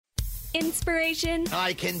Inspiration.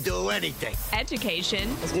 I can do anything. Education.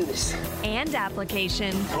 Let's do this. And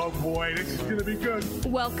application. Oh boy, this is gonna be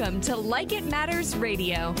good. Welcome to Like It Matters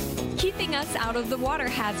Radio, keeping us out of the water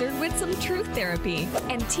hazard with some truth therapy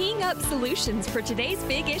and teeing up solutions for today's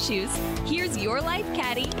big issues. Here's your life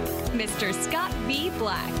caddy, Mr. Scott V.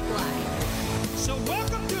 Black. So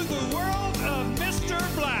welcome to the world of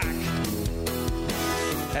Mr. Black.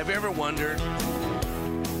 Have you ever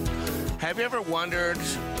wondered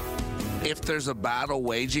if there's a battle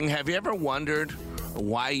waging? Have you ever wondered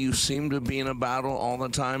why you seem to be in a battle all the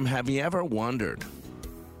time? Have you ever wondered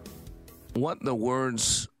what the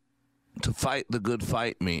words to fight the good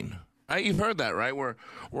fight mean? You've heard that, right? We're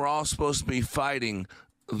all supposed to be fighting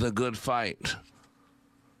the good fight.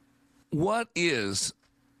 What is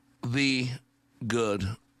the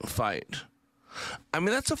good fight? I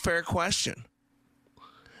mean, that's a fair question.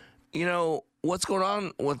 You know, what's going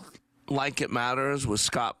on with Like It Matters, with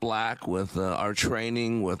Scott Black, with our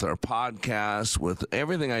training, with our podcast, with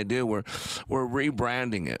everything I do, we're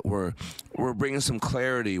rebranding it. We're bringing some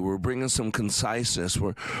clarity. We're bringing some conciseness.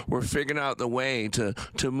 We're figuring out the way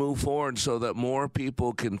to move forward so that more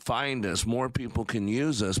people can find us, more people can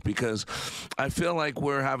use us, because I feel like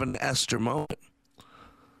we're having an Esther moment.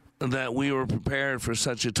 That we were prepared for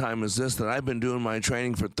such a time as this, that I've been doing my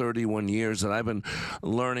training for 31 years, that I've been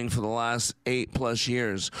learning for the last 8+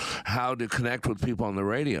 years how to connect with people on the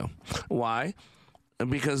radio. Why?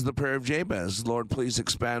 Because the prayer of Jabez, Lord, please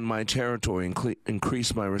expand my territory and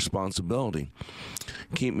increase my responsibility.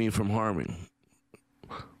 Keep me from harming.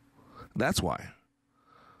 That's why.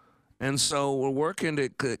 And so we're working to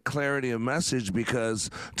get clarity of message,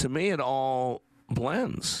 because to me it all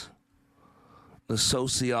blends. The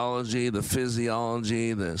sociology, the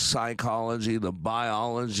physiology, the psychology, the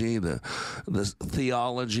biology, the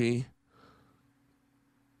theology,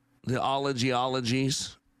 the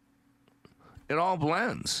ologies. It all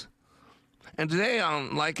blends. And today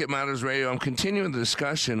on Like It Matters Radio, I'm continuing the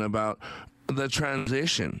discussion about the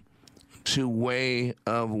transition to Way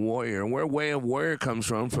of Warrior. Where Way of Warrior comes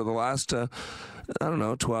from for the last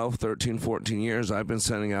 12, 13, 14 years, I've been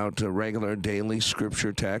sending out regular daily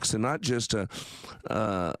scripture text, and not just a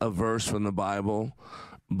verse from the Bible,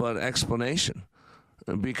 but explanation.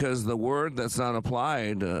 Because the word that's not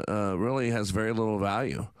applied really has very little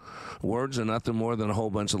value. Words are nothing more than a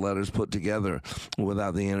whole bunch of letters put together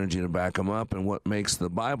without the energy to back them up. And what makes the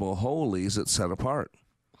Bible holy is it's set apart.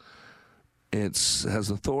 It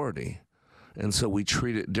has authority. And so we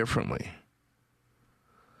treat it differently.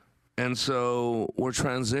 And so we're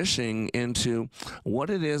transitioning into what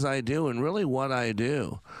it is I do. And really what I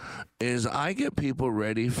do is I get people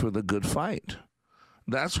ready for the good fight.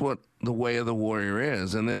 That's what the Way of the Warrior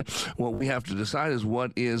is. And then what we have to decide is,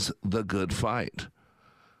 what is the good fight?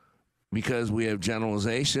 Because we have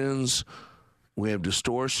generalizations, we have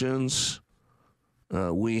distortions,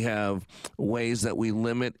 we have ways that we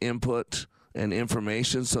limit input and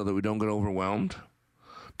information so that we don't get overwhelmed.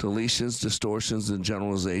 Deletions, distortions, and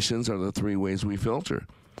generalizations are the three ways we filter.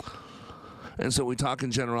 And so we talk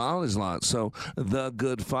in generalities a lot. So the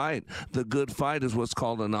good fight is what's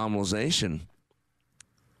called a nominalization.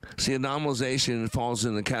 See, a nominalization falls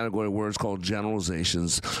in the category of words called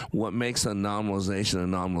generalizations. What makes a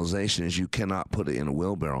nominalization is you cannot put it in a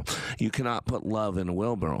wheelbarrow. You cannot put love in a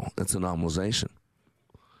wheelbarrow. It's a nominalization.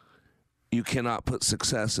 You cannot put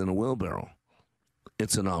success in a wheelbarrow.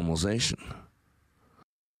 It's a nominalization.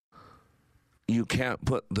 You can't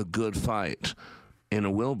put the good fight in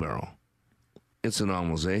a wheelbarrow. It's a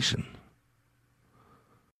nominalization.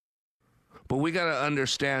 But we got to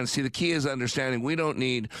understand, see, the key is understanding we don't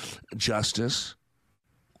need justice.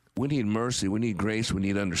 We need mercy. We need grace. We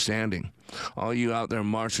need understanding. All you out there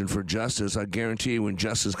marching for justice, I guarantee you when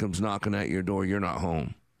justice comes knocking at your door, you're not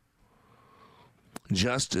home.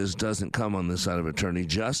 Justice doesn't come on this side of eternity.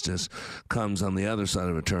 Justice comes on the other side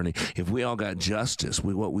of eternity. If we all got justice,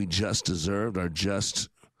 what we just deserved,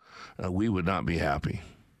 we would not be happy.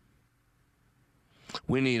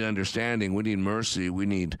 We need understanding. We need mercy. We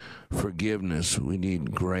need forgiveness. We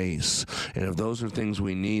need grace. And if those are things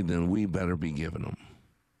we need, then we better be given them.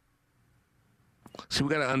 See, we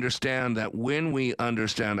got to understand that when we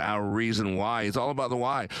understand our reason why, it's all about the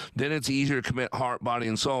why. Then it's easier to commit heart, body,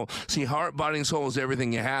 and soul. See, heart, body, and soul is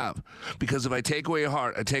everything you have. Because if I take away your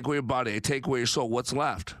heart, I take away your body, I take away your soul, what's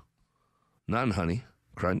left? None, honey.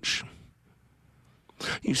 Crunch.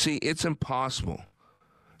 You see, it's impossible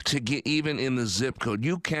to get even in the zip code.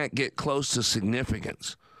 You can't get close to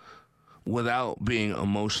significance without being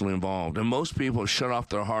emotionally involved. And most people shut off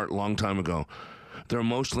their heart a long time ago. They're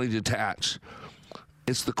emotionally detached.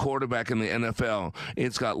 It's the quarterback in the NFL.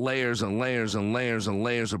 It's got layers and layers and layers and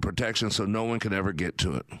layers of protection so no one can ever get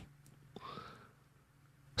to it.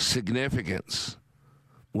 Significance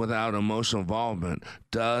without emotional involvement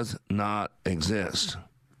does not exist.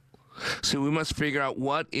 So we must figure out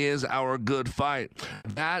what is our good fight.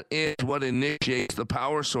 That is what initiates the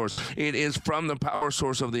power source. It is from the power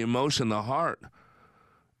source of the emotion, the heart,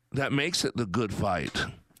 that makes it the good fight.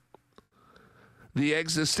 The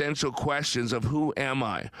existential questions of who am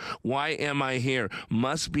I, why am I here,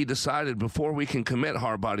 must be decided before we can commit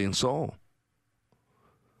heart, body, and soul.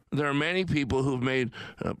 There are many people who've made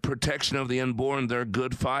protection of the unborn their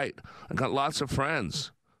good fight. I've got lots of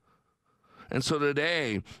friends. And so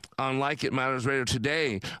today, on Like It Matters Radio,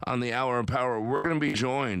 today on the Hour of Power, we're going to be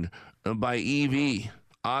joined by Evie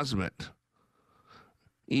Osment.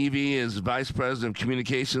 Evie is Vice President of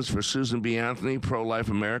Communications for Susan B. Anthony, Pro-Life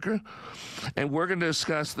America. And we're going to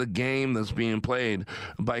discuss the game that's being played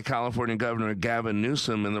by California Governor Gavin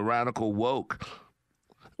Newsom and the radical woke.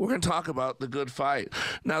 We're going to talk about the good fight.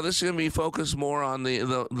 Now, this is going to be focused more on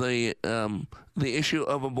the issue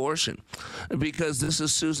of abortion, because this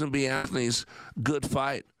is Susan B. Anthony's good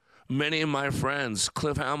fight. Many of my friends,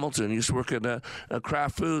 Cliff Hamilton, used to work at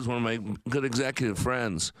Kraft Foods, one of my good executive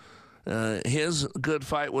friends. His good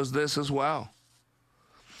fight was this as well.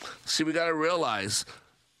 See, we got to realize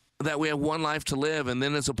that we have one life to live, and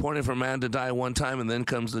then it's appointed for man to die one time, and then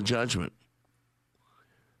comes the judgment.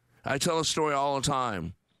 I tell a story all the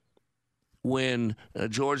time. When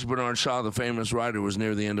George Bernard Shaw, the famous writer, was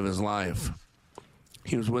near the end of his life,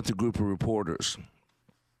 he was with a group of reporters.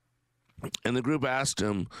 And the group asked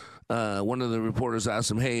him, one of the reporters asked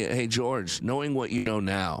him, hey, George, knowing what you know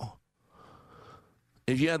now,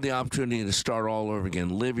 if you had the opportunity to start all over again,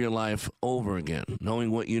 live your life over again, knowing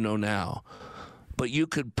what you know now, but you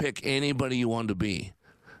could pick anybody you wanted to be,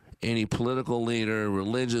 any political leader,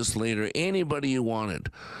 religious leader, anybody you wanted,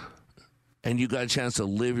 and you got a chance to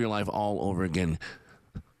live your life all over again,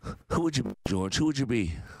 who would you be, George? Who would you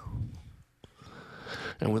be?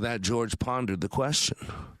 And with that, George pondered the question.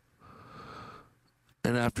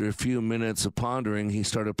 And after a few minutes of pondering, he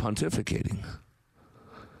started pontificating.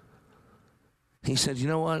 He said, you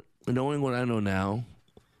know what? Knowing what I know now,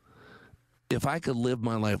 if I could live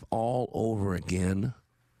my life all over again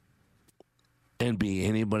and be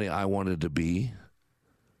anybody I wanted to be,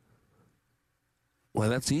 well,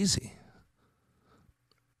 that's easy.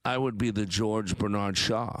 I would be the George Bernard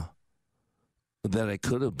Shaw that I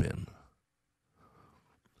could have been.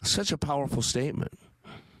 Such a powerful statement.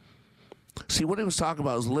 See, what he was talking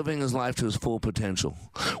about was living his life to his full potential,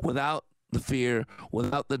 without the fear,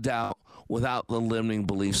 without the doubt, without the limiting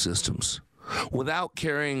belief systems, without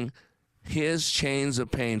carrying his chains of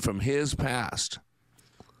pain from his past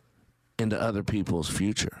into other people's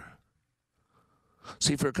future.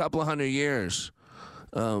 See, for a couple of 100 years,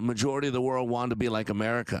 majority of the world wanted to be like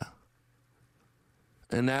America.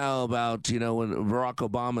 And now when Barack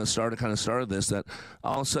Obama started this, that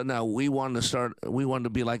all of a sudden now we wanted to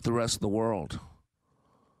be like the rest of the world.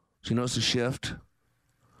 So you notice the shift?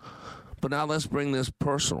 But now let's bring this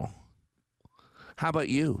personal. How about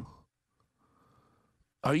you?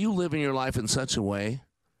 Are you living your life in such a way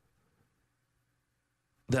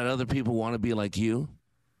that other people want to be like you?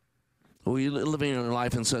 Or are you living your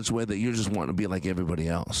life in such a way that you just want to be like everybody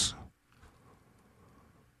else?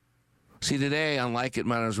 See, today on Like It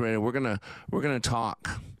Matters Radio, we're gonna talk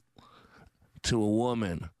to a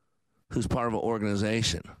woman who's part of an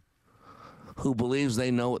organization who believes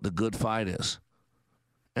they know what the good fight is.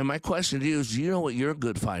 And my question to you is, do you know what your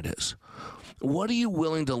good fight is? What are you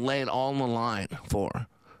willing to lay it all on the line for?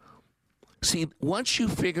 See, once you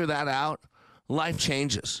figure that out, life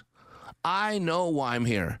changes. I know why I'm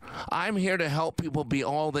here. I'm here to help people be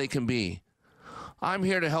all they can be. I'm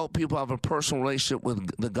here to help people have a personal relationship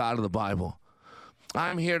with the God of the Bible.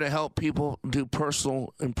 I'm here to help people do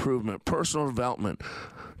personal improvement, personal development,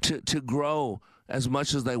 to grow as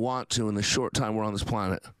much as they want to in the short time we're on this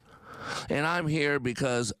planet. And I'm here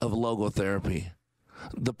because of logotherapy,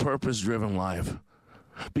 the purpose-driven life.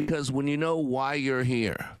 Because when you know why you're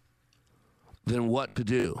here, then what to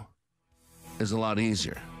do is a lot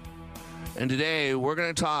easier. And today we're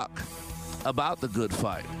going to talk about the good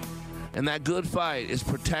fight. And that good fight is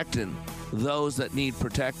protecting those that need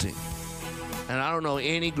protecting. And I don't know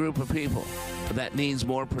any group of people that needs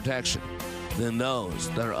more protection than those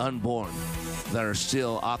that are unborn, that are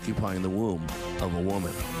still occupying the womb of a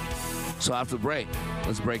woman. So after the break,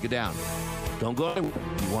 let's break it down. Don't go anywhere.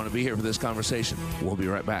 You want to be here for this conversation. We'll be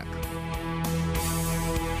right back.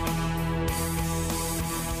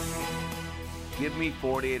 Give me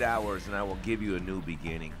 48 hours and I will give you a new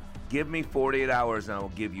beginning. Give me 48 hours and I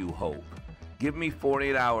will give you hope. Give me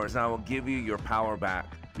 48 hours and I will give you your power back.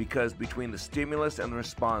 Because between the stimulus and the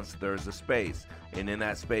response, there is a space. And in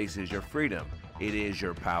that space is your freedom. It is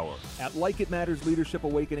your power. At Like It Matters Leadership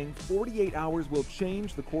Awakening, 48 hours will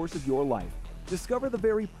change the course of your life. Discover the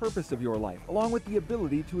very purpose of your life, along with the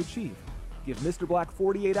ability to achieve. Give Mr. Black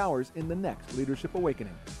 48 hours in the next Leadership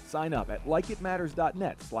Awakening. Sign up at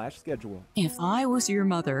likeitmatters.net/schedule. If I was your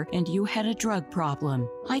mother and you had a drug problem,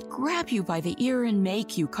 I'd grab you by the ear and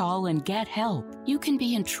make you call and get help. You can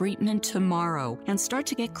be in treatment tomorrow and start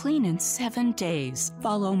to get clean in 7 days.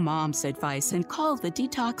 Follow Mom's advice and call the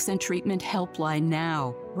Detox and Treatment Helpline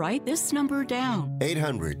now. Write this number down.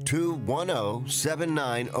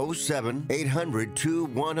 800-210-7907.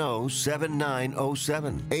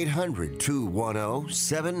 800-210-7907.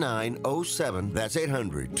 800-210-7907. That's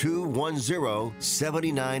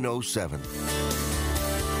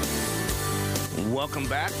 800-210-7907. Welcome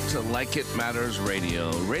back to Like It Matters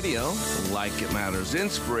Radio. Radio, like it matters.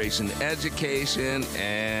 Inspiration, education,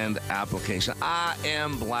 and application. I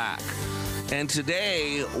am Black. And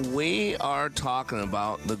today we are talking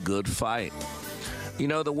about the good fight. You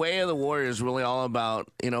know, the way of the warrior is really all about,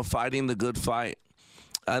 fighting the good fight.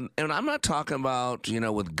 And I'm not talking about,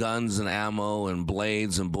 with guns and ammo and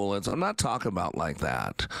blades and bullets. I'm not talking about like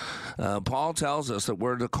that. Paul tells us that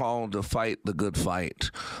we're called to fight the good fight.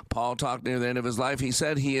 Paul talked near the end of his life. He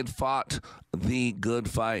said he had fought the good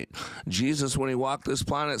fight. Jesus, when he walked this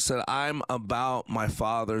planet, said, I'm about my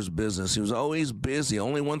Father's business. He was always busy.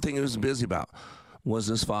 Only one thing he was busy about was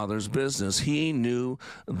his Father's business. He knew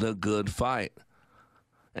the good fight.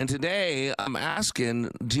 And today, I'm asking,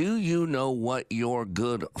 do you know what your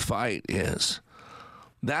good fight is?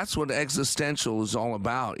 That's what existential is all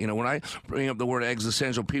about. When I bring up the word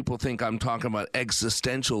existential, people think I'm talking about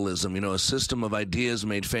existentialism, a system of ideas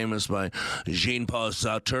made famous by Jean-Paul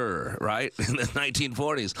Sartre, right, in the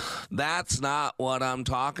 1940s. That's not what I'm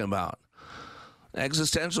talking about.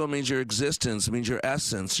 Existential means your existence, means your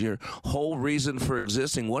essence, your whole reason for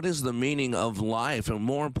existing. What is the meaning of life? And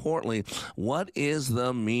more importantly, what is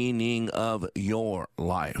the meaning of your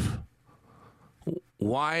life?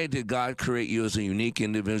 Why did God create you as a unique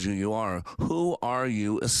individual you are? Who are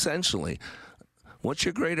you essentially? What's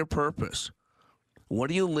your greater purpose? What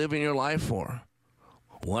are you living your life for?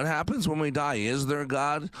 What happens when we die? Is there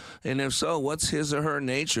God? And if so, what's his or her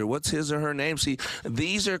nature? What's his or her name? See,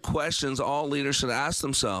 these are questions all leaders should ask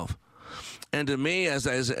themselves. And to me, as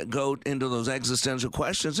I go into those existential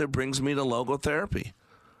questions, it brings me to logotherapy.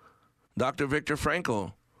 Dr. Viktor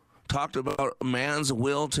Frankl talked about man's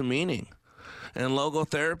will to meaning. And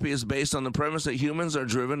logotherapy is based on the premise that humans are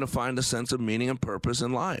driven to find a sense of meaning and purpose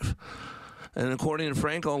in life. And according to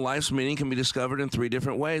Frankl, life's meaning can be discovered in 3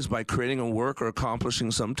 different ways: by creating a work or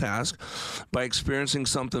accomplishing some task, by experiencing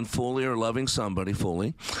something fully or loving somebody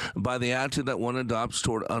fully, by the attitude that one adopts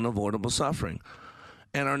toward unavoidable suffering.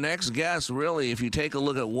 And our next guest, really, if you take a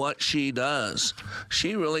look at what she does,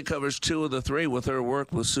 she really covers 2 of the 3 with her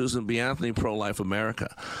work with Susan B. Anthony, Pro-Life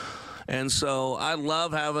America. And so I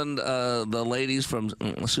love having the ladies from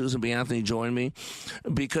Susan B. Anthony join me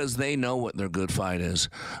because they know what their good fight is.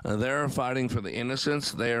 They're fighting for the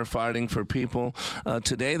innocents. They are fighting for people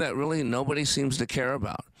today that really nobody seems to care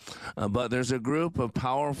about. But there's a group of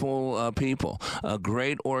powerful people, a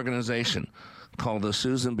great organization called the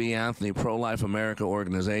Susan B. Anthony Pro-Life America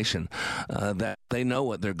organization, that they know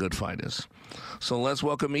what their good fight is. So let's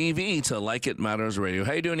welcome Evie to Like It Matters Radio.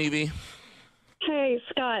 How you doing, Evie? Hey,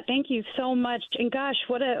 Scott, thank you so much. And gosh,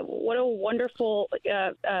 what a wonderful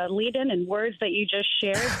lead-in and words that you just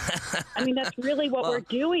shared. I mean, that's really what we're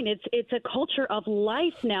doing. It's a culture of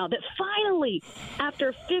life now that finally,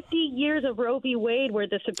 after 50 years of Roe v. Wade, where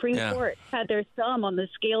the Supreme Court had their thumb on the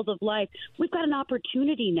scales of life, we've got an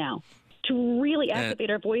opportunity now to really activate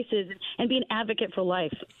our voices and be an advocate for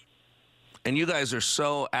life. And you guys are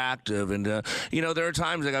so active. And, there are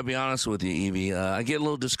times, I got to be honest with you, Evie, I get a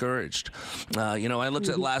little discouraged. I looked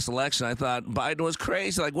at last election. I thought Biden was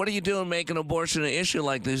crazy. Like, what are you doing making abortion an issue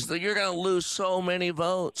like this? You're going to lose so many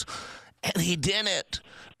votes. And he didn't.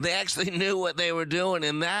 They actually knew what they were doing,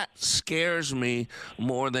 and that scares me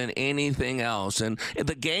more than anything else. And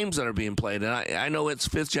the games that are being played, and I know it's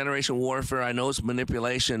fifth-generation warfare. I know it's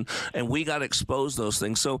manipulation, and we got to expose those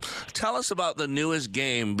things. So tell us about the newest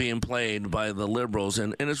game being played by the liberals,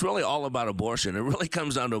 and it's really all about abortion. It really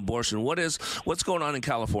comes down to abortion. What's going on in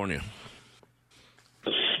California?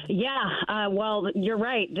 Yeah, well, you're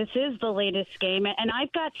right. This is the latest game, and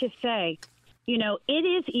I've got to say, it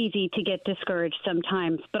is easy to get discouraged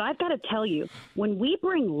sometimes, but I've got to tell you, when we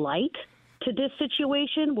bring light to this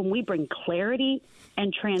situation, when we bring clarity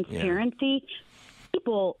and transparency,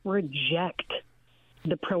 people reject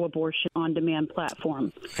the pro-abortion on-demand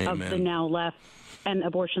platform of the Now Left and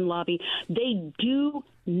abortion lobby. They do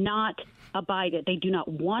not abide it. They do not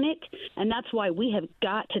want it, and that's why we have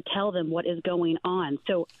got to tell them what is going on.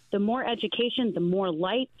 So the more education, the more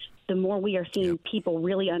light, the more we are seeing people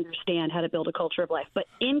really understand how to build a culture of life. But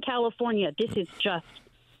in California, this is just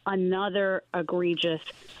another egregious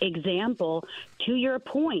example, to your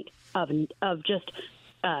point, of just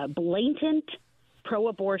blatant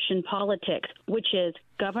pro-abortion politics, which is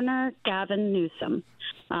Governor Gavin Newsom.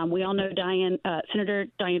 We all know Senator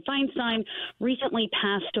Dianne Feinstein recently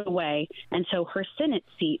passed away, and so her Senate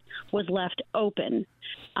seat was left open.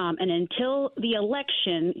 And until the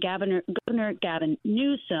election, Governor Gavin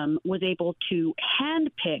Newsom was able to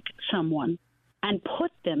handpick someone and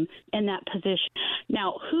put them in that position.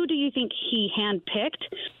 Now, who do you think he handpicked?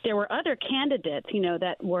 There were other candidates,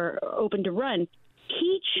 that were open to run.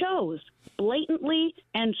 He chose blatantly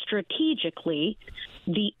and strategically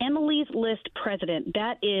the Emily's List president.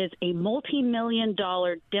 That is a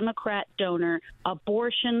multi-million-dollar Democrat donor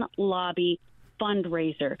abortion lobby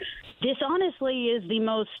fundraiser. This honestly is the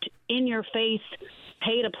most in-your-face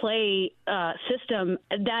pay-to-play system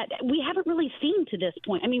that we haven't really seen to this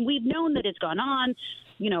point. I mean, we've known that it's gone on,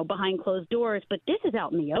 behind closed doors, but this is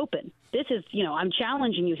out in the open. This is, I'm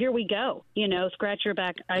challenging you. Here we go. Scratch your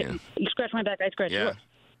back. You scratch my back, I scratch yours.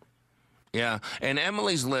 Yeah, and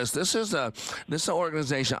Emily's List. This is an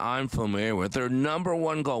organization I'm familiar with. Their number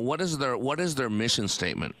one goal. What is their mission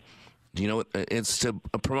statement? Do you know? It's to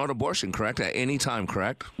promote abortion, correct? At any time,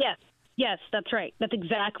 correct? Yes, that's right. That's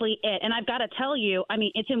exactly it. And I've got to tell you, I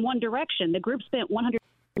mean, it's in one direction. The group spent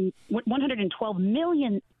 $112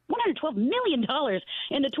 million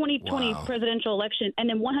in the 2020 presidential election, and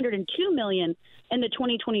then $102 million in the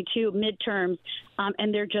 2022 midterms,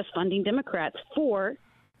 and they're just funding Democrats for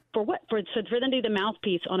what? For them to do the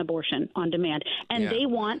mouthpiece on abortion on demand. And they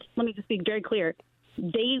want, let me just be very clear,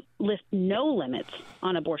 they list no limits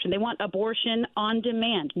on abortion. They want abortion on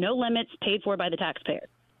demand, no limits, paid for by the taxpayer.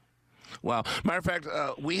 Wow. Matter of fact,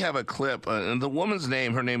 we have a clip, and the woman's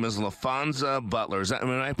name, her name is LaFonza Butler. Am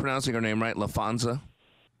I pronouncing her name right, LaFonza?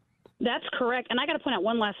 That's correct. And I got to point out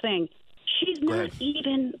one last thing. She's not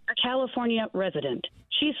even a California resident.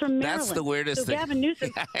 She's from Maryland. That's the weirdest thing. Gavin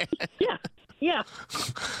Newsom. Yeah.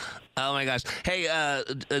 Oh, my gosh. Hey,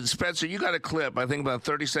 Spencer, you got a clip, I think about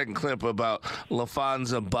a 30-second clip about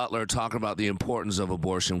LaFonza Butler talking about the importance of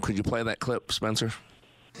abortion. Could you play that clip, Spencer?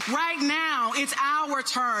 Right now, it's our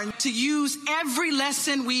turn to use every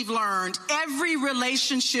lesson we've learned, every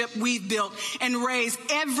relationship we've built, and raise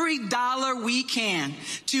every dollar we can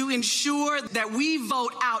to ensure that we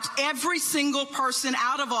vote out every single person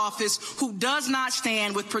out of office who does not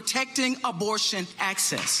stand with protecting abortion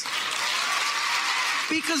access.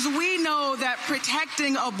 Because we know that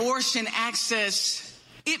protecting abortion access,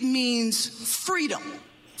 it means freedom.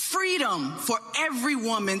 Freedom for every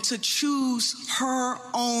woman to choose her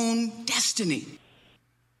own destiny.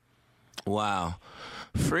 Wow.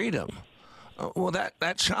 Freedom. Well,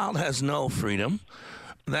 that child has no freedom.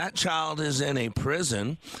 That child is in a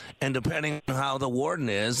prison, and depending on how the warden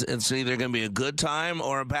is, it's either going to be a good time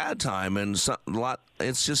or a bad time, and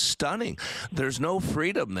it's just stunning. There's no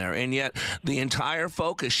freedom there, and yet the entire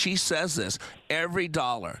focus, she says this, every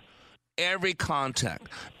dollar, every contact,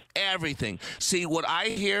 everything. See, what I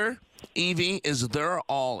hear, Evie, is they're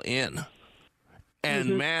all in.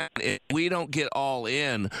 And man, if we don't get all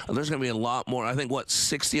in, there's going to be a lot more. I think,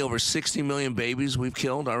 over 60 million babies we've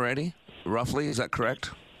killed already, roughly. Is that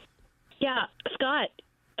correct? Yeah, Scott,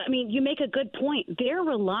 I mean, you make a good point. They're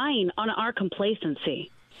relying on our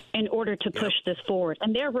complacency in order to push this forward.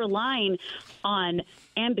 And they're relying on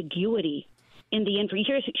ambiguity in the info.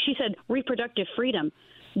 She said reproductive freedom.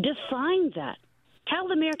 Define that. Tell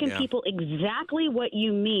the American people exactly what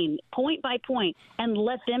you mean, point by point, and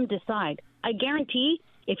let them decide. I guarantee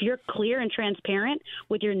if you're clear and transparent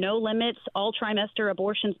with your no limits, all trimester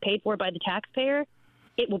abortions paid for by the taxpayer,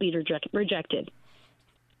 it will be rejected.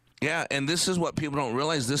 Yeah, and this is what people don't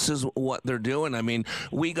realize. This is what they're doing. I mean,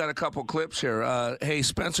 we got a couple clips here. Hey,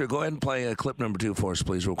 Spencer, go ahead and play clip number 2 for us,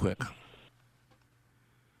 please, real quick.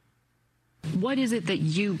 What is it that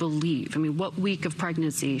you believe? I mean, what week of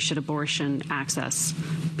pregnancy should abortion access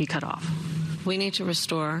be cut off? We need to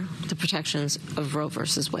restore the protections of Roe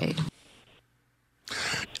versus Wade.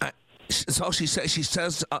 It's all she says. She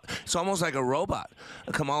says it's almost like a robot.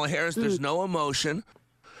 Kamala Harris, there's no emotion.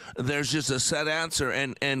 There's just a set answer.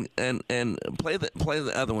 And play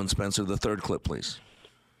the other one, Spencer, the third clip, please.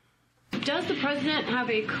 Does the president have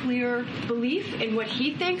a clear belief in what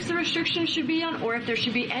he thinks the restrictions should be on, or if there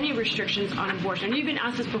should be any restrictions on abortion? You've been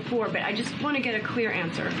asked this before, but I just want to get a clear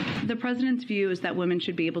answer. The president's view is that women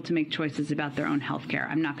should be able to make choices about their own health care.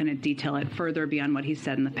 I'm not going to detail it further beyond what he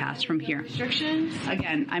said in the past from here. Restrictions?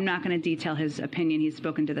 Again, I'm not going to detail his opinion. He's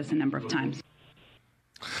spoken to this a number of times.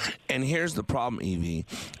 And here's the problem, Evie.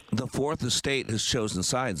 The Fourth Estate has chosen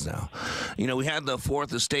sides now. You know, we had the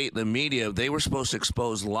Fourth Estate, the media, they were supposed to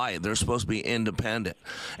expose light. They're supposed to be independent.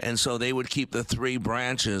 And so they would keep the three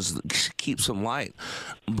branches, keep some light.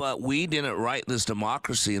 But we didn't write this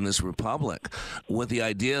democracy in this republic with the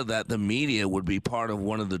idea that the media would be part of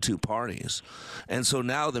one of the two parties. And so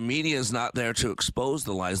now the media is not there to expose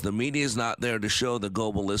the lies. The media is not there to show the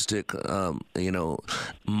globalistic,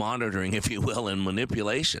 monitoring, if you will, and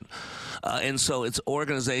manipulation. And so it's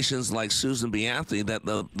organizations like Susan B. Anthony that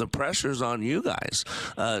the pressure's on you guys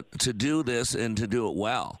to do this and to do it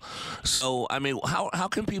well. So, I mean, how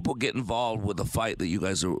can people get involved with the fight that you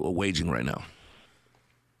guys are waging right now?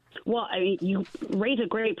 Well, I mean, you raise a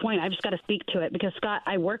great point. I've just got to speak to it because, Scott,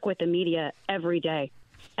 I work with the media every day.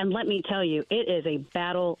 And let me tell you, it is a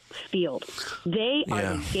battlefield. They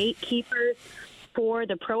are the gatekeepers for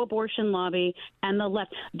the pro-abortion lobby and the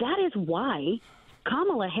left. That is why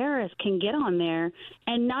Kamala Harris can get on there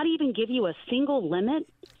and not even give you a single limit.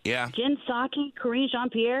 Yeah. Jen Psaki, Karine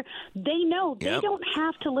Jean-Pierre, they know they don't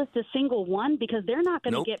have to list a single one because they're not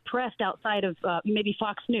going to get pressed outside of maybe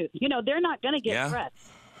Fox News. You know, they're not going to get pressed.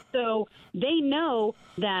 So they know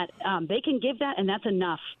that they can give that, and that's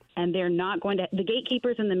enough. And they're not going to – the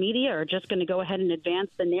gatekeepers in the media are just going to go ahead and advance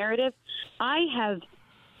the narrative. I have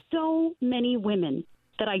so many women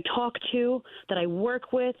that I talk to, that I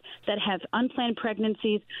work with, that have unplanned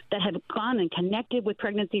pregnancies, that have gone and connected with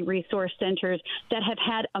pregnancy resource centers, that have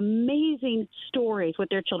had amazing stories with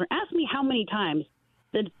their children. Ask me how many times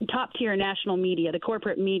the top-tier national media, the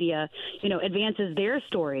corporate media, advances their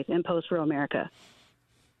stories in post-Roe America.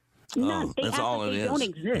 None. They that's all it is. Don't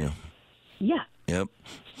exist. Yeah. Yep.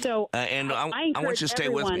 So and I encourage want you to stay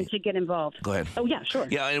with me. to get involved. Go ahead. Oh yeah, sure.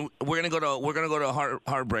 Yeah, and we're gonna go to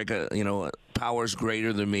heartbreak. Powers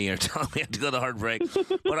greater than me are telling me I have to go to heartbreak.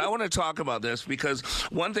 But I want to talk about this because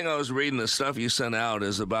one thing I was reading, the stuff you sent out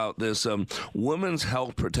is about this Women's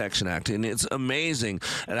Health Protection Act, and it's amazing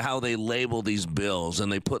at how they label these bills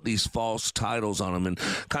and they put these false titles on them. And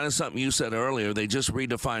kind of something you said earlier, they just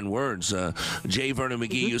redefine words. J. Vernon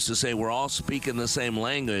McGee used to say we're all speaking the same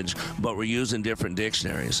language, but we're using different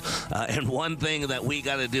dictionaries. And one thing that we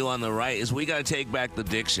got to do on the right is we got to take back the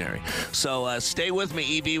dictionary. So stay with me,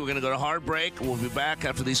 Evie. We're going to go to hard break. We'll be back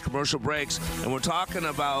after these commercial breaks, and we're talking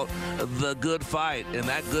about the good fight. And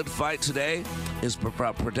that good fight today is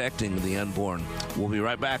about protecting the unborn. We'll be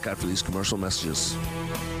right back after these commercial messages.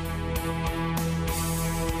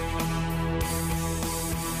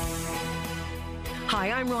 Hi,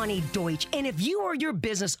 I'm Ronnie Deutsch, and if you or your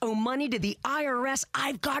business owe money to the IRS,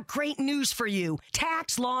 I've got great news for you.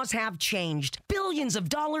 Tax laws have changed. Billions of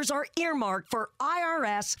dollars are earmarked for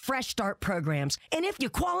IRS Fresh Start programs, and if you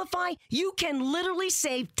qualify, you can literally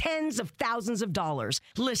save tens of thousands of dollars.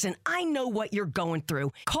 Listen, I know what you're going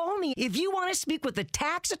through. Call me if you want to speak with a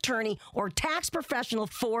tax attorney or tax professional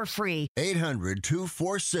for free.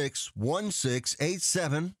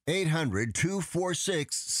 800-246-1687.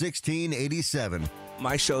 800-246-1687.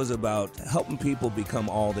 My show is about helping people become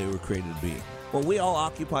all they were created to be. Well, we all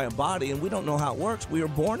occupy a body, and we don't know how it works. We were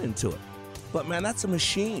born into it. But, man, that's a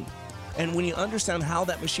machine. And when you understand how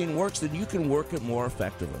that machine works, then you can work it more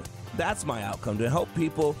effectively. That's my outcome, to help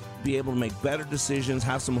people be able to make better decisions,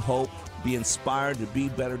 have some hope, be inspired to be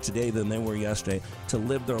better today than they were yesterday, to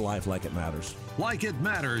live their life like it matters. Like It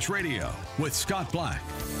Matters Radio with Scott Black.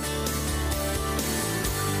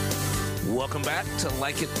 Welcome back to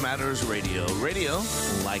Like It Matters Radio. Radio,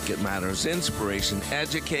 like it matters, inspiration,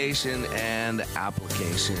 education, and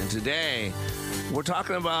application. And today, we're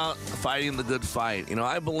talking about fighting the good fight. You know,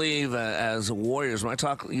 I believe as warriors, when I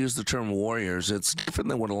use the term warriors, it's different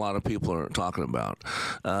than what a lot of people are talking about.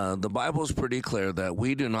 The Bible is pretty clear that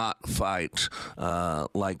we do not fight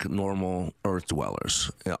like normal earth dwellers.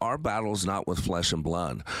 Our battle is not with flesh and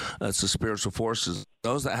blood. It's the spiritual forces.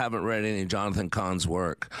 Those that haven't read any of Jonathan Cahn's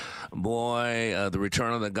work, boy, The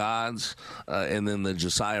Return of the Gods, and then the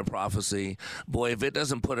Josiah prophecy, boy, if it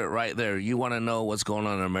doesn't put it right there, you want to know what's going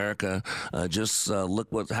on in America, just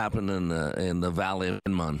look what happened in the Valley of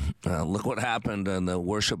Inman. Look what happened in the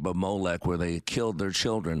worship of Molech, where they killed their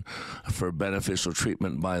children for beneficial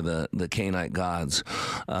treatment by the Canaanite gods.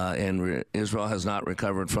 And Israel has not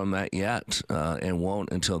recovered from that yet, and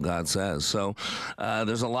won't until God says. So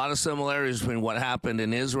there's a lot of similarities between what happened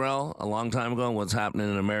happened in Israel a long time ago and what's happening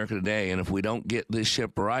in America today. And if we don't get this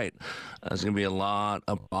ship right, there's going to be a lot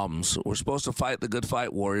of problems. We're supposed to fight the good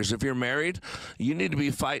fight, warriors. If you're married, you need to be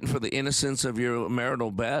fighting for the innocence of your marital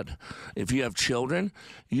bed. If you have children,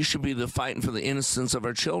 you should be fighting for the innocence of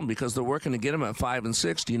our children because they're working to get them at 5 and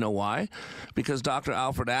 6. Do you know why? Because Dr.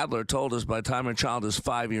 Alfred Adler told us by the time a child is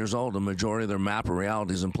 5 years old, the majority of their map of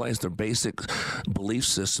reality is in place. Their basic belief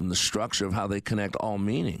system, the structure of how they connect all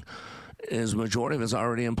meaning, is majority of it's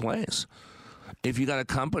already in place. If you got a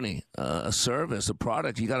company, a service, a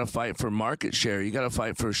product, you got to fight for market share. You got to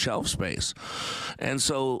fight for shelf space. And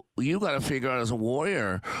so you got to figure out as a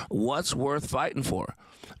warrior what's worth fighting for,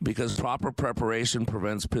 because proper preparation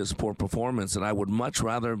prevents piss poor performance. And I would much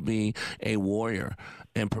rather be a warrior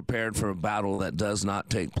and prepared for a battle that does not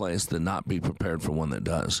take place than not be prepared for one that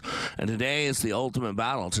does. And today is the ultimate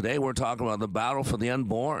battle. Today we're talking about the battle for the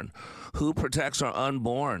unborn. Who protects our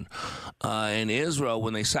unborn? In Israel,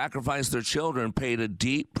 when they sacrificed their children, paid a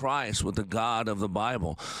deep price with the God of the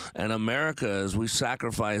Bible. And America, as we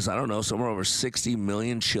sacrifice, I don't know, somewhere over 60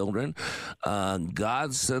 million children,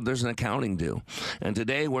 God said there's an accounting due. And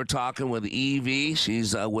today we're talking with Evie.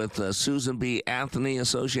 She's with Susan B. Anthony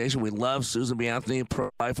Association. We love Susan B. Anthony,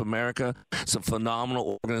 Pro-Life America. It's a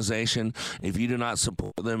phenomenal organization. If you do not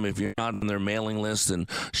support them, if you're not on their mailing list, then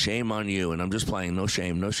shame on you. And I'm just playing, no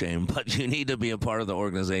shame, no shame. But you need to be a part of the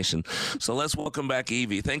organization. So let's welcome back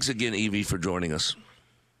Evie. Thanks again, Evie, for joining us.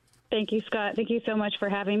 Thank you, Scott. Thank you so much for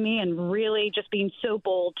having me and really just being so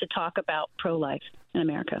bold to talk about pro-life in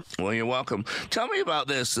America. Well, you're welcome. Tell me about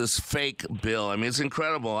this fake bill. I mean, it's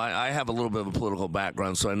incredible. I have a little bit of a political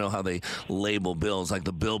background, so I know how they label bills, like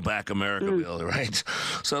the Build Back America bill, right?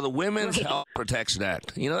 So the Women's Health Protection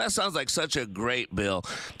Act. You know, that sounds like such a great bill.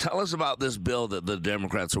 Tell us about this bill that the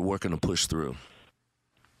Democrats are working to push through.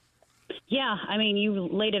 Yeah, I mean, you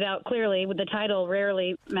laid it out clearly. With the title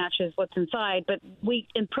rarely matches what's inside, but we,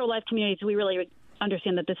 in pro-life communities, we really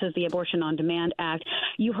understand that this is the Abortion on Demand Act.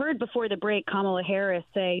 You heard before the break Kamala Harris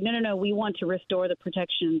say, no, we want to restore the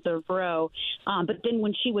protections of Roe. But then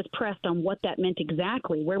when she was pressed on what that meant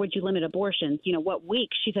exactly, where would you limit abortions, what week,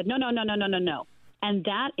 she said, no. And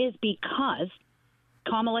that is because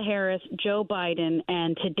Kamala Harris, Joe Biden,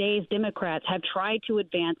 and today's Democrats have tried to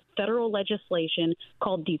advance federal legislation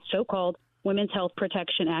called the so-called Women's Health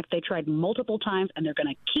Protection Act. They tried multiple times, and they're going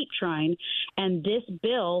to keep trying. And this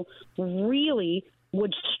bill really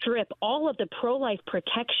would strip all of the pro-life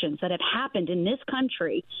protections that have happened in this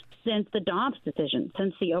country since the Dobbs decision,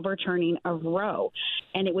 since the overturning of Roe.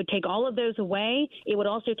 And it would take all of those away. It would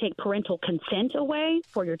also take parental consent away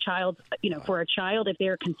for your child. For a child, if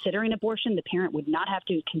they're considering abortion, the parent would not have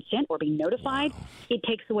to consent or be notified. It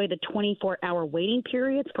takes away the 24-hour waiting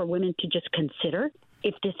periods for women to just consider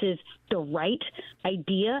if this is the right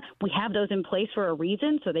idea. We have those in place for a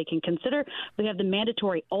reason, so they can consider. We have the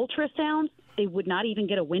mandatory ultrasounds. They would not even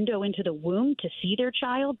get a window into the womb to see their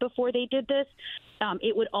child before they did this.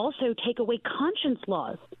 It would also take away conscience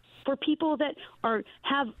laws for people that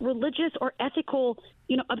have religious or ethical,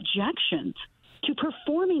 objections to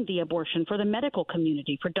performing the abortion, for the medical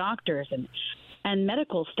community, for doctors and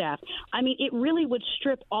medical staff. I mean, it really would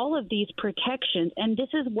strip all of these protections, and this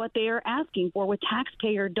is what they are asking for with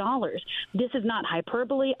taxpayer dollars. This is not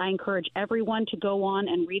hyperbole. I encourage everyone to go on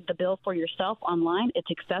and read the bill for yourself online. It's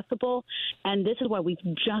accessible, and this is why we've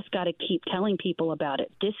just got to keep telling people about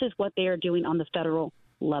it. This is what they are doing on the federal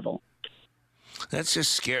level. That's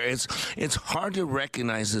just scary. It's hard to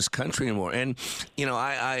recognize this country anymore. And,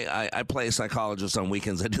 I play a psychologist on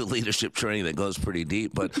weekends. I do leadership training that goes pretty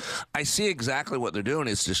deep. But I see exactly what they're doing.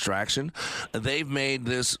 It's distraction. They've made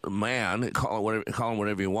this man, call him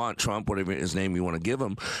whatever you want, Trump, whatever his name you want to give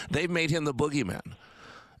him, they've made him the boogeyman.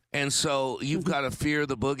 And so you've got to fear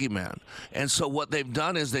the boogeyman. And so what they've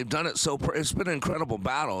done is they've done it so it's been an incredible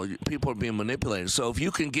battle. People are being manipulated. So if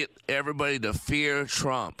you can get everybody to fear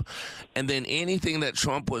Trump, and then anything that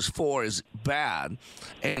Trump was for is bad,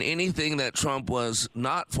 and anything that Trump was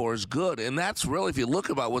not for is good. And that's really, if you look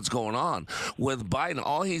about what's going on with Biden,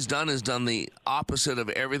 all he's done is done the opposite of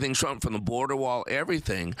everything Trump, from the border wall,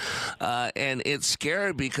 everything. And it's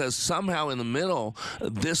scary because somehow in the middle,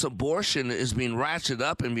 this abortion is being ratcheted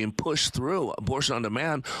up and being pushed through, abortion on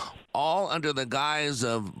demand, all under the guise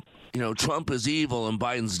of, Trump is evil and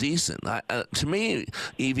Biden's decent. To me,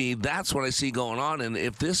 Evie, that's what I see going on. And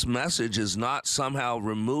if this message is not somehow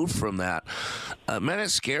removed from that, man, it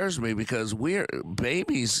scares me, because we're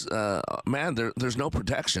babies, there's no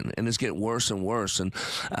protection, and it's getting worse and worse. And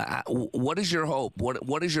what is your hope?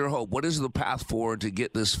 What is your hope? What is the path forward to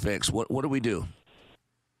get this fixed? What do we do?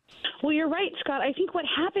 Well, you're right, Scott. I think what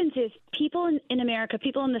happens is people in America,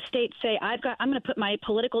 people in the States say, I'm going to put my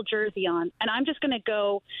political jersey on, and I'm just going to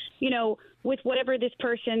go, with whatever this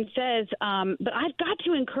person says. But I've got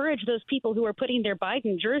to encourage those people who are putting their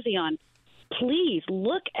Biden jersey on. Please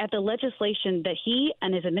look at the legislation that he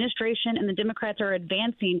and his administration and the Democrats are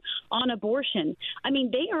advancing on abortion. I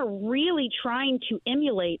mean, they are really trying to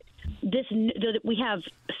emulate this. We have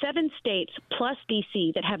 7 states plus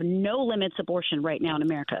D.C. that have no limits abortion right now in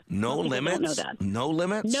America. No limits? Don't know that. No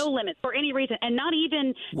limits? No limits for any reason. And not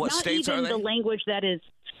even, what states are they? The language that is,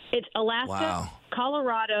 it's Alaska,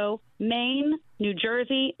 Colorado, Maine, New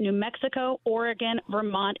Jersey, New Mexico, Oregon,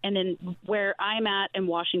 Vermont, and then where I'm at in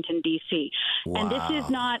Washington, D.C. Wow. And this is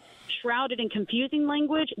not shrouded in confusing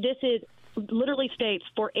language. This is literally states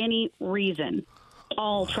for any reason,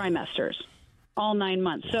 all trimesters, all 9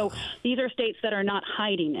 months. So these are states that are not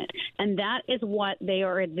hiding it. And that is what they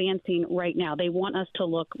are advancing right now. They want us to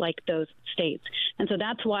look like those states. And so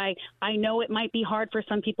that's why I know it might be hard for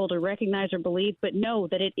some people to recognize or believe, but know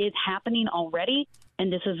that it is happening already.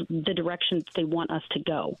 And this is the direction they want us to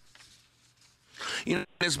go.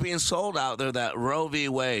 It's being sold out there that Roe v.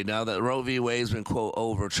 Wade, now that Roe v. Wade has been, quote,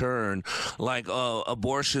 overturned, like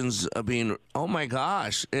abortions being, oh my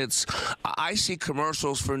gosh, I see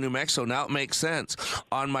commercials for New Mexico. Now it makes sense.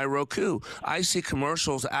 On my Roku, I see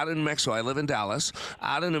commercials out in New Mexico. I live in Dallas,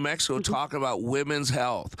 out in New Mexico, talking about women's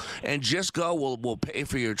health. And just go, we'll pay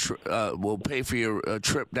for your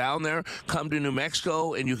trip down there. Come to New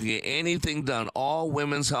Mexico, and you can get anything done. All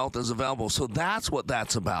women's health is available. So that's what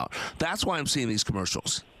that's about. That's why I'm seeing these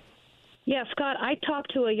commercials. Yeah, Scott, I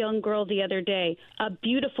talked to a young girl the other day, a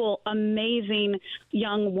beautiful, amazing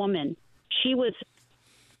young woman. She was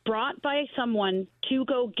brought by someone to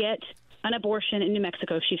go get an abortion in New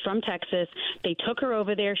Mexico. She's from Texas. They took her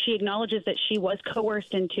over there. She acknowledges that she was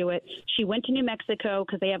coerced into it. She went to New Mexico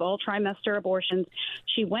because they have all trimester abortions.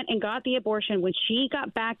 She went and got the abortion. When she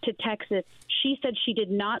got back to Texas, she said she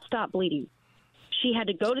did not stop bleeding. She had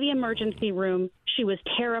to go to the emergency room. She was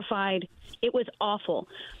terrified. It was awful.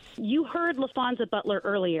 You heard LaFonza Butler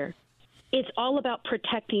earlier. It's all about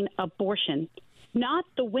protecting abortion, not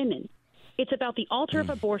the women. It's about the altar of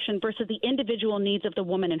abortion versus the individual needs of the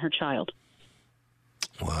woman and her child.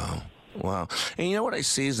 Wow. And you know what I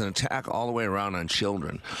see is an attack all the way around on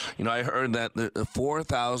children. I heard that the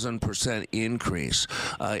 4,000% increase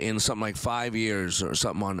in something like 5 years or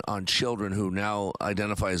something on children who now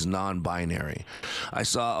identify as non-binary. I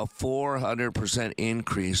saw a 400%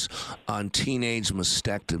 increase on teenage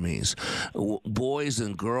mastectomies. Boys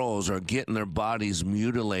and girls are getting their bodies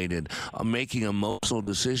mutilated, making emotional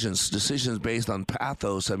decisions based on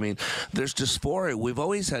pathos. I mean, there's dysphoria. We've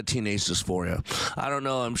always had teenage dysphoria. I don't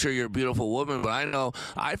know. I'm sure you're a beautiful woman, but I know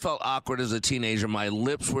I felt awkward as a teenager. My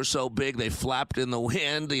lips were so big they flapped in the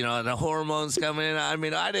wind, and the hormones coming in. I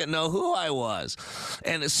mean, I didn't know who I was.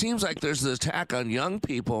 And it seems like there's an attack on young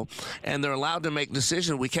people, and they're allowed to make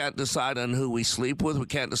decisions. We can't decide on who we sleep with. We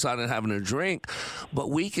can't decide on having a drink, but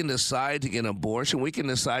we can decide to get an abortion. We can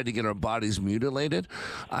decide to get our bodies mutilated.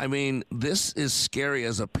 I mean, this is scary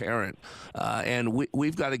as a parent, and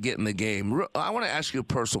we've got to get in the game. I want to ask you a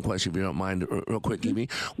personal question, if you don't mind, real quick, Evie.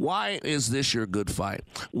 Why is this your good fight?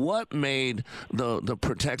 What made the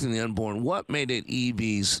protecting the unborn, what made it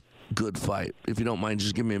Evie's good fight? If you don't mind,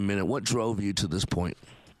 just give me a minute. What drove you to this point?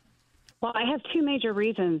 Well, I have 2 major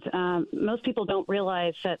reasons. Most people don't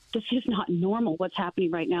realize that this is not normal, what's happening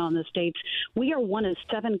right now in the States. We are one of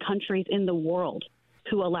 7 countries in the world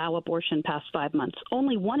who allow abortion past 5 months.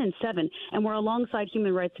 Only 1 in 7, and we're alongside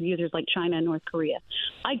human rights abusers like China and North Korea.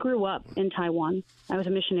 I grew up in Taiwan. I was a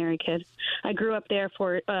missionary kid. I grew up there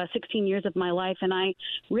for 16 years of my life, and I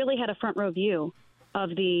really had a front row view of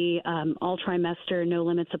the all-trimester,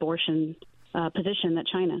 no-limits abortion position that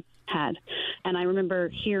China had. And I remember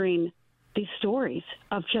hearing these stories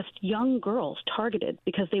of just young girls targeted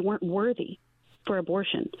because they weren't worthy for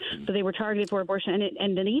abortion. So they were targeted for abortion,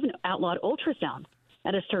 and then even outlawed ultrasound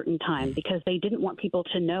at a certain time because they didn't want people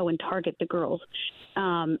to know and target the girls.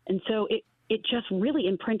 And so it just really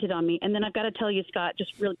imprinted on me. And then I've got to tell you, Scott,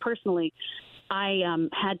 just really personally, I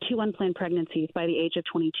had 2 unplanned pregnancies by the age of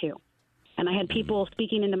 22. And I had people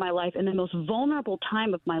speaking into my life in the most vulnerable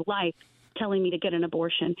time of my life telling me to get an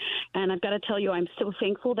abortion. And I've got to tell you, I'm so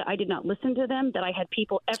thankful that I did not listen to them, that I had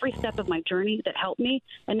people every step of my journey that helped me.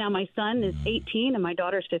 And now my son is 18 and my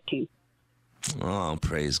daughter's 15. Oh,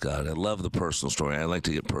 praise God. I love the personal story. I like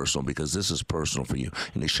to get personal because this is personal for you,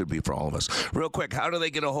 and it should be for all of us. Real quick, how do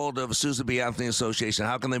they get a hold of Susan B. Anthony Association?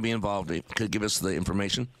 How can they be involved? Could you give us the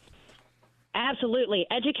information? Absolutely.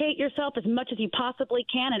 Educate yourself as much as you possibly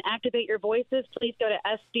can and activate your voices. Please go to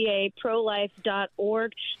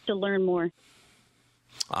sbaprolife.org to learn more.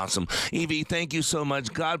 Awesome. Evie, thank you so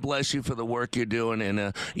much. God bless you for the work you're doing.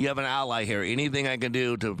 And you have an ally here. Anything I can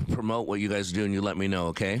do to promote what you guys do, and you let me know,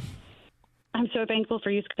 okay? I'm so thankful for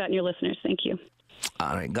you, Scott, and your listeners. Thank you.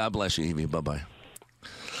 All right. God bless you, Evie. Bye-bye.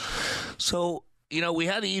 So, we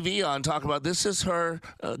had Evie on talk about this is her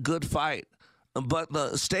good fight.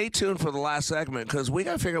 But stay tuned for the last segment, because we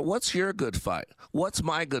got to figure out what's your good fight. What's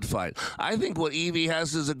my good fight? I think what Evie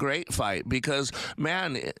has is a great fight because,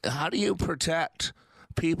 man, how do you protect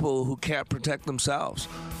people who can't protect themselves?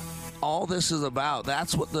 All this is about,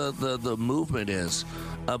 that's what the movement is,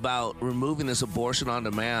 about removing this abortion on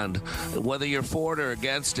demand. Whether you're for it or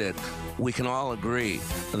against it, we can all agree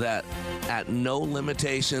that at no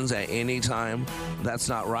limitations at any time, that's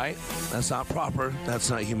not right, that's not proper, that's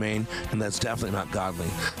not humane, and that's definitely not godly.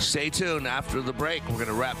 Stay tuned. After the break, we're going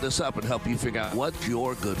to wrap this up and help you figure out what's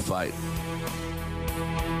your good fight.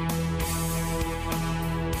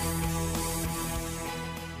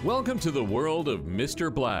 Welcome to the world of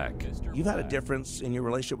Mr. Black. You've had a difference in your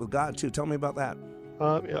relationship with God, too. Tell me about that.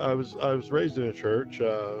 I was raised in a church,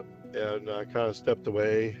 and I kind of stepped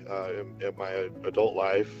away in my adult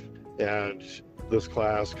life. And this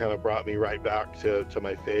class kind of brought me right back to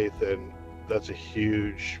my faith. And that's a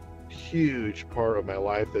huge, huge part of my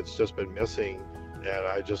life that's just been missing. And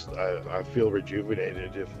I feel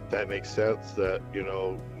rejuvenated, if that makes sense, that,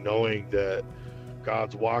 knowing that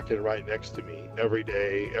God's walking right next to me every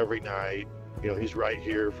day, every night. He's right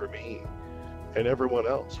here for me and everyone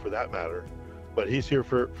else for that matter. But he's here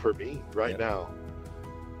for me right now.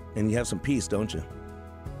 And you have some peace, don't you?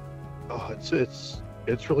 Oh,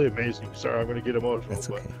 it's really amazing. Sorry, I'm going to get emotional. That's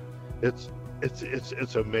okay. But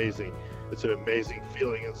it's amazing. It's an amazing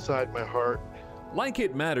feeling inside my heart. Like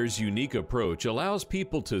It Matters' unique approach allows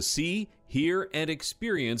people to see, hear, and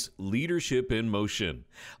experience leadership in motion.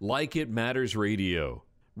 Like It Matters Radio.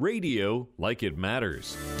 Radio like it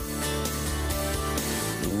matters.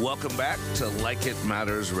 Welcome back to Like It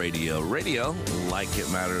Matters Radio. Radio like it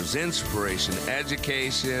matters. Inspiration,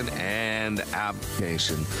 education, and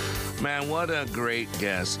application. Man, what a great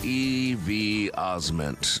guest, Evie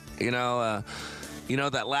Osment.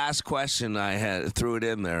 That last question I had, threw it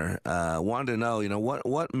in there. Wanted to know,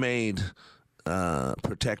 what made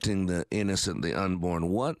protecting the innocent, the unborn,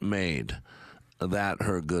 what made that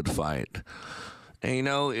her good fight? And,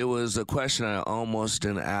 it was a question I almost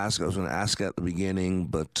didn't ask. I was going to ask at the beginning,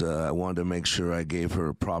 but I wanted to make sure I gave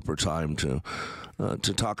her proper time to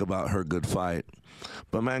talk about her good fight.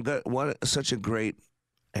 But, man, what such a great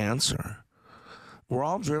answer. We're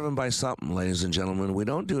all driven by something, ladies and gentlemen. We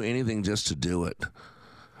don't do anything just to do it.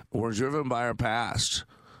 We're driven by our past.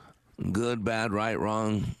 Good, bad, right,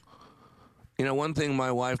 wrong. One thing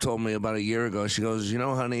my wife told me about a year ago, she goes,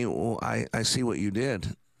 honey, I see what you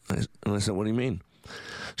did. And I said, what do you mean?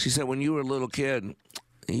 She said, when you were a little kid,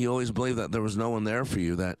 you always believed that there was no one there for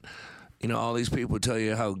you, that, all these people tell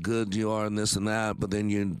you how good you are and this and that, but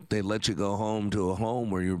then they let you go home to a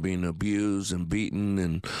home where you're being abused and beaten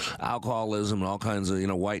and alcoholism and all kinds of,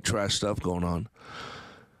 white trash stuff going on.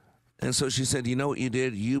 And so she said, you know what you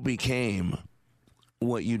did? You became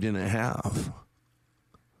what you didn't have.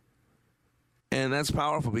 And that's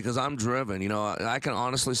powerful because I'm driven. I can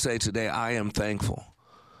honestly say today I am thankful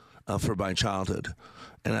for my childhood.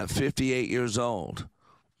 And at 58 years old,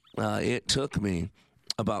 it took me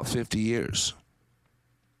about 50 years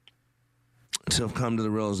to have come to the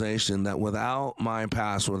realization that without my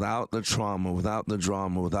past, without the trauma, without the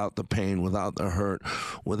drama, without the pain, without the hurt,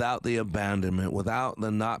 without the abandonment, without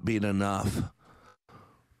the not being enough,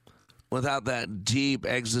 without that deep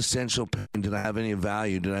existential pain, did I have any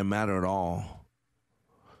value? Did I matter at all?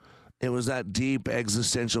 It was that deep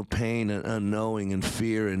existential pain and unknowing and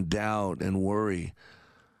fear and doubt and worry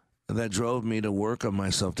that drove me to work on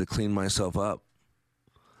myself, to clean myself up.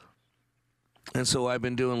 And so I've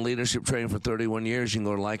been doing leadership training for 31 years. You can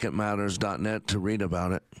go to likeitmatters.net to read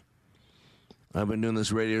about it. I've been doing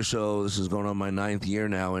this radio show. This is going on my 9th year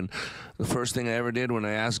now. And the first thing I ever did when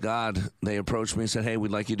I asked God, they approached me and said, hey,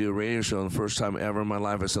 we'd like you to do a radio show. And the first time ever in my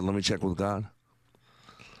life, I said, let me check with God.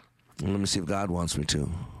 And let me see if God wants me to.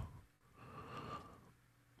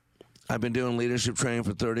 I've been doing leadership training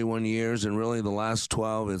for 31 years, and really the last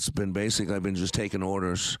 12, it's been basic. I've been just taking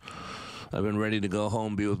orders. I've been ready to go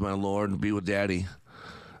home, be with my Lord, be with Daddy.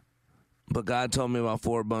 But God told me about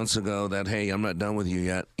 4 months ago that, hey, I'm not done with you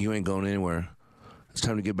yet. You ain't going anywhere. It's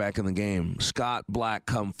time to get back in the game. Scott Black,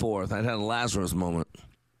 come forth. I'd had a Lazarus moment.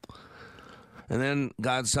 And then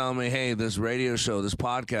God's telling me, hey, this radio show, this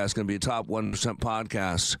podcast is going to be a top 1%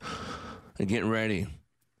 podcast. getting ready.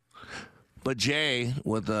 But Jay,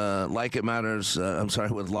 with Like It Matters,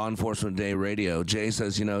 with Law Enforcement Day Radio, Jay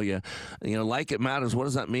says, Like It Matters, what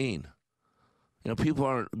does that mean? People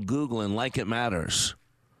aren't Googling Like It Matters.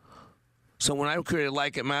 So when I created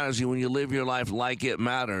Like It Matters, when you live your life like it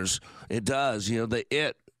matters, it does. The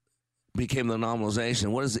it became the nominalization.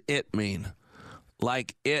 What does it mean?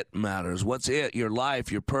 Like it matters. What's it? Your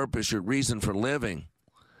life, your purpose, your reason for living.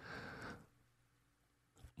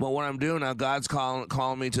 Well, what I'm doing now, God's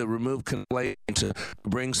calling me to remove conflation, to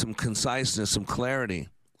bring some conciseness, some clarity.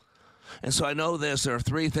 And so I know this. There are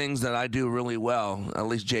three things that I do really well. At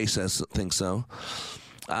least Jay thinks so.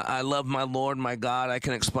 I love my Lord, my God. I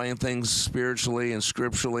can explain things spiritually and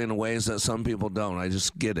scripturally in ways that some people don't. I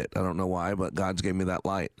just get it. I don't know why, but God's gave me that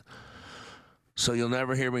light. So you'll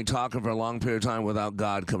never hear me talking for a long period of time without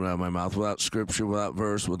God coming out of my mouth, without scripture, without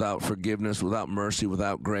verse, without forgiveness, without mercy,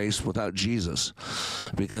 without grace, without Jesus,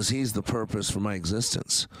 because he's the purpose for my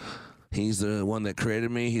existence. He's the one that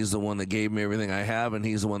created me. He's the one that gave me everything I have, and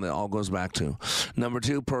he's the one that all goes back to. Number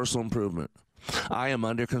two, personal improvement. I am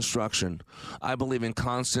under construction. I believe in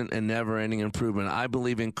constant and never-ending improvement. I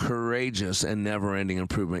believe in courageous and never-ending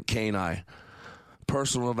improvement. K&I.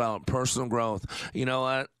 Personal development, personal growth. You know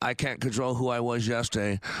what? I can't control who I was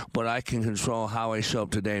yesterday, but I can control how I show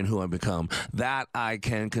up today and who I become. That I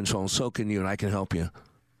can control. So can you, and I can help you.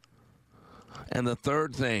 And the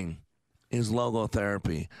third thing is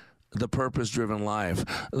logotherapy, the purpose-driven life.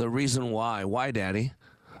 The reason why. Why, Daddy?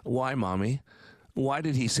 Why, Mommy? Why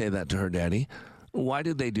did he say that to her, Daddy? Why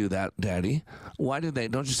did they do that, Daddy? Why did they?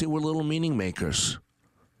 Don't you see we're little meaning makers?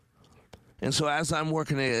 And so as I'm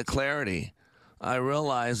working at clarity, I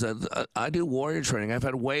realize that I do warrior training. I've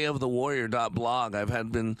had wayofthewarrior.blog.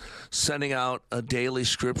 I've been sending out a daily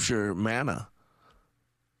scripture manna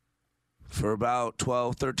for about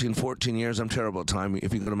 12, 13, 14 years. I'm terrible at time.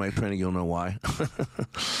 If you go to my training, you'll know why.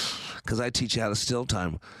 Because I teach you how to still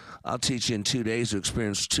time. I'll teach you in 2 days to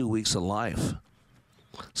experience 2 weeks of life.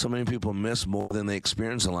 So many people miss more than they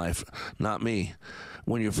experience in life. Not me.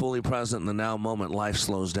 When you're fully present in the now moment, life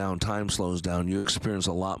slows down, time slows down. You experience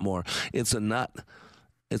a lot more. It's a nut.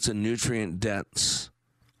 It's a nutrient-dense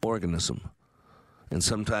organism. And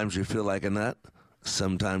sometimes you feel like a nut.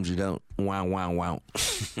 Sometimes you don't. Wow, wow, wow.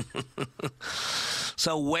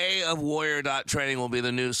 So wayofwarrior.training will be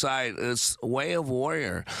the new site. It's Way of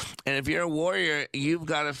Warrior. And if you're a warrior, you've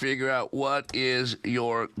got to figure out what is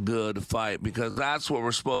your good fight, because that's what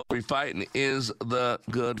we're supposed to be fighting, is the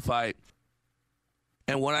good fight.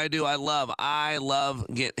 And what I do, I love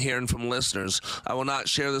hearing from listeners. I will not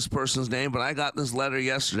share this person's name, but I got this letter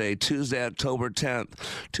yesterday, Tuesday, October 10th,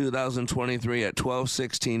 2023 at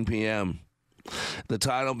 12:16 p.m. The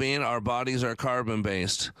title being, Our Bodies Are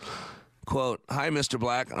Carbon-Based. Quote, Hi, Mr.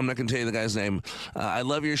 Black. I'm not going to tell you the guy's name. I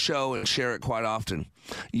love your show and share it quite often.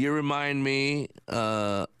 You remind me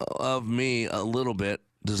of me a little bit.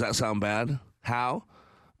 Does that sound bad? How?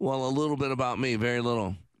 Well, a little bit about me, very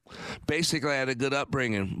little. Basically, I had a good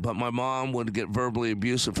upbringing, but my mom would get verbally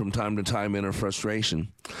abusive from time to time in her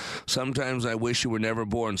frustration. Sometimes I wish you were never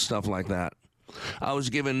born, stuff like that. I was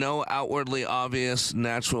given no outwardly obvious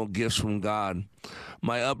natural gifts from God.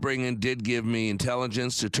 My upbringing did give me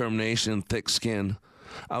intelligence, determination, and thick skin.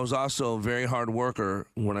 I was also a very hard worker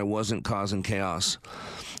when I wasn't causing chaos.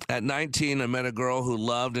 At 19, I met a girl who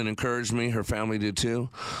loved and encouraged me. Her family did too.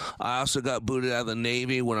 I also got booted out of the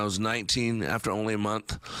Navy when I was 19 after only a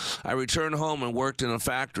month. I returned home and worked in a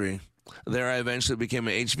factory. There I eventually became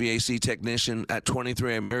an HVAC technician. At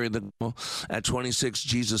 23, I married the girl. At 26,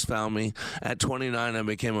 Jesus found me. At 29, I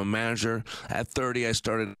became a manager. At 30, I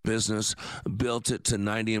started a business, built it to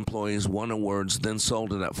 90 employees, won awards, then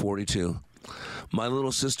sold it at 42. My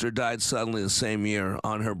little sister died suddenly the same year,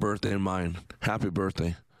 on her birthday and mine. Happy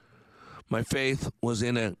birthday. My faith was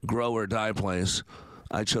in a grow or die place.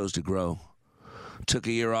 I chose to grow. Took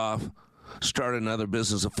a year off. Started another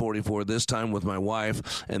business at 44, this time with my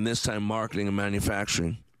wife, and this time marketing and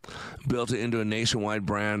manufacturing. Built it into a nationwide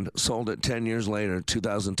brand, sold it 10 years later,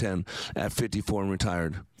 2010, at 54 and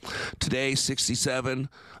retired. Today, 67,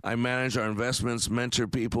 I manage our investments, mentor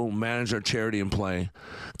people, manage our charity and play,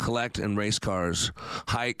 collect and race cars,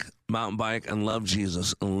 hike, mountain bike, and love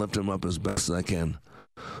Jesus, and lift him up as best as I can.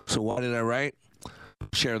 So why did I write?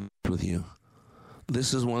 Share this with you.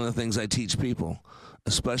 This is one of the things I teach people,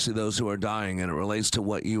 especially those who are dying, and it relates to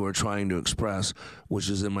what you are trying to express, which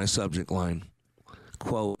is in my subject line.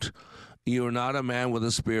 Quote, You are not a man with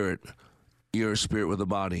a spirit. You're a spirit with a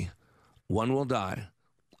body. One will die.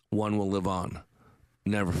 One will live on.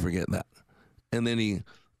 Never forget that. And then he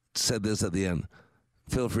said this at the end.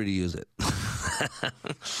 Feel free to use it.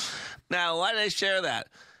 Now, why did I share that?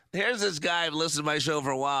 Here's this guy who listened to my show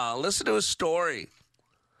for a while. Listen to his story.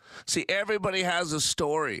 See, everybody has a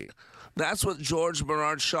story. That's what George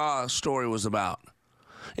Bernard Shaw's story was about.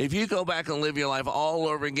 If you go back and live your life all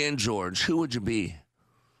over again, George, who would you be?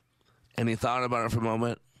 And he thought about it for a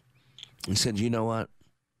moment. He said, you know what?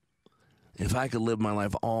 If I could live my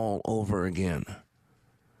life all over again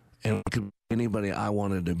and I could be anybody I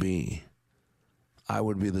wanted to be, I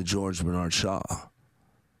would be the George Bernard Shaw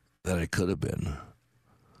that I could have been.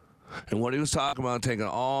 And what he was talking about, taking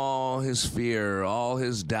all his fear, all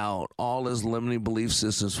his doubt, all his limiting belief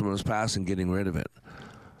systems from his past and getting rid of it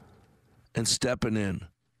and stepping in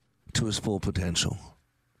to his full potential.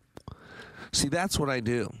 See, that's what I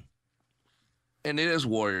do. And it is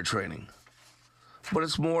warrior training. But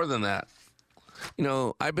it's more than that. You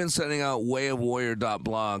know, I've been sending out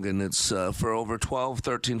wayofwarrior.blog, and it's for over 12,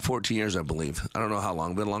 13, 14 years, I believe. I don't know how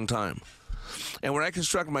long, been a long time. And when I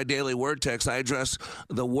construct my daily word text, I address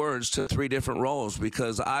the words to 3 different roles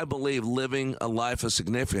because I believe living a life of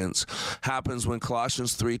significance happens when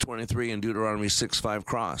Colossians 3:23 and Deuteronomy 6:5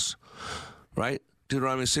 cross, right?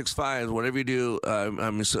 Deuteronomy 6:5, whatever you do,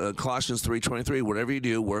 Colossians 3:23, whatever you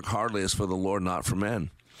do, work hardly as for the Lord, not for men.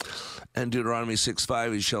 And Deuteronomy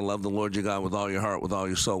 6:5, you shall love the Lord your God with all your heart, with all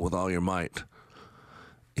your soul, with all your might.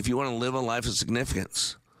 If you want to live a life of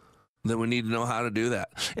significance, then we need to know how to do that.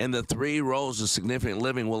 And the 3 roles of significant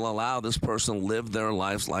living will allow this person to live their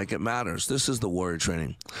lives like it matters. This is the warrior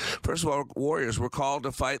training. First of all, warriors, we're called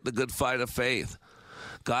to fight the good fight of faith.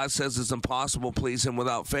 God says it's impossible to please him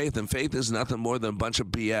without faith, and faith is nothing more than a bunch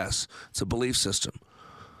of BS. It's a belief system.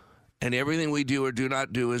 And everything we do or do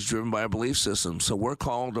not do is driven by a belief system. So we're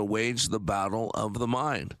called to wage the battle of the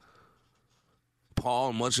mind. Paul,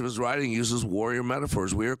 in much of his writing, uses warrior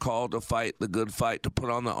metaphors. We are called to fight the good fight, to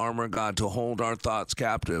put on the armor of God, to hold our thoughts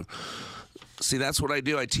captive. See, that's what I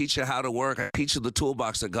do. I teach you how to work. I teach you the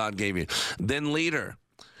toolbox that God gave you. Then leader.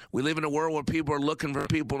 We live in a world where people are looking for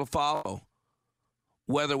people to follow.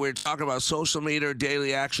 Whether we're talking about social media or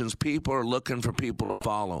daily actions, people are looking for people to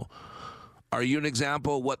follow. Are you an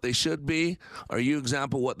example of what they should be? Are you an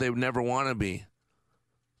example of what they would never want to be?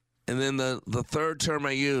 And then the third term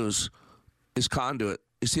I use is conduit.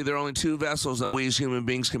 You see, there are only 2 vessels that we as human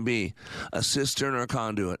beings can be, a cistern or a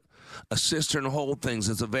conduit. A cistern holds things.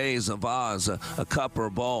 It's a vase, a vase, a cup or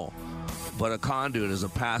a bowl. But a conduit is a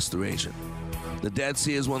pass-through agent. The Dead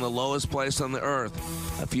Sea is one of the lowest places on the earth.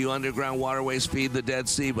 A few underground waterways feed the Dead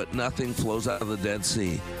Sea, but nothing flows out of the Dead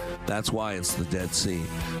Sea. That's why it's the Dead Sea.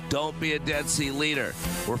 Don't be a Dead Sea leader.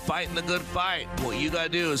 We're fighting the good fight. What you got to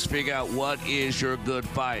do is figure out what is your good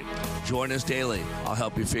fight. Join us daily. I'll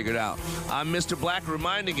help you figure it out. I'm Mr. Black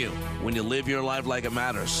reminding you, when you live your life like it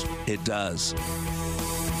matters, it does.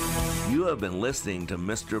 You have been listening to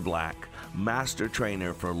Mr. Black, Master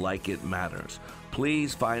Trainer for Like It Matters.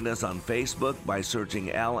 Please find us on Facebook by searching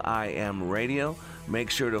LIM Radio. Make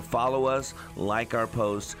sure to follow us, like our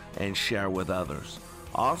posts, and share with others.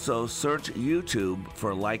 Also, search YouTube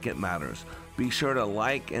for Like It Matters. Be sure to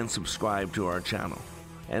like and subscribe to our channel.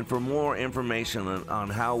 And for more information on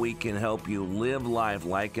how we can help you live life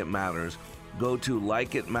like it matters, go to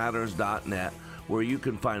likeitmatters.net, where you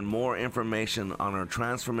can find more information on our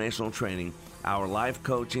transformational training, our life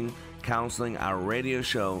coaching, counseling, our radio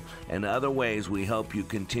show, and other ways we help you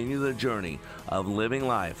continue the journey of living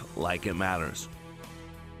life like it matters.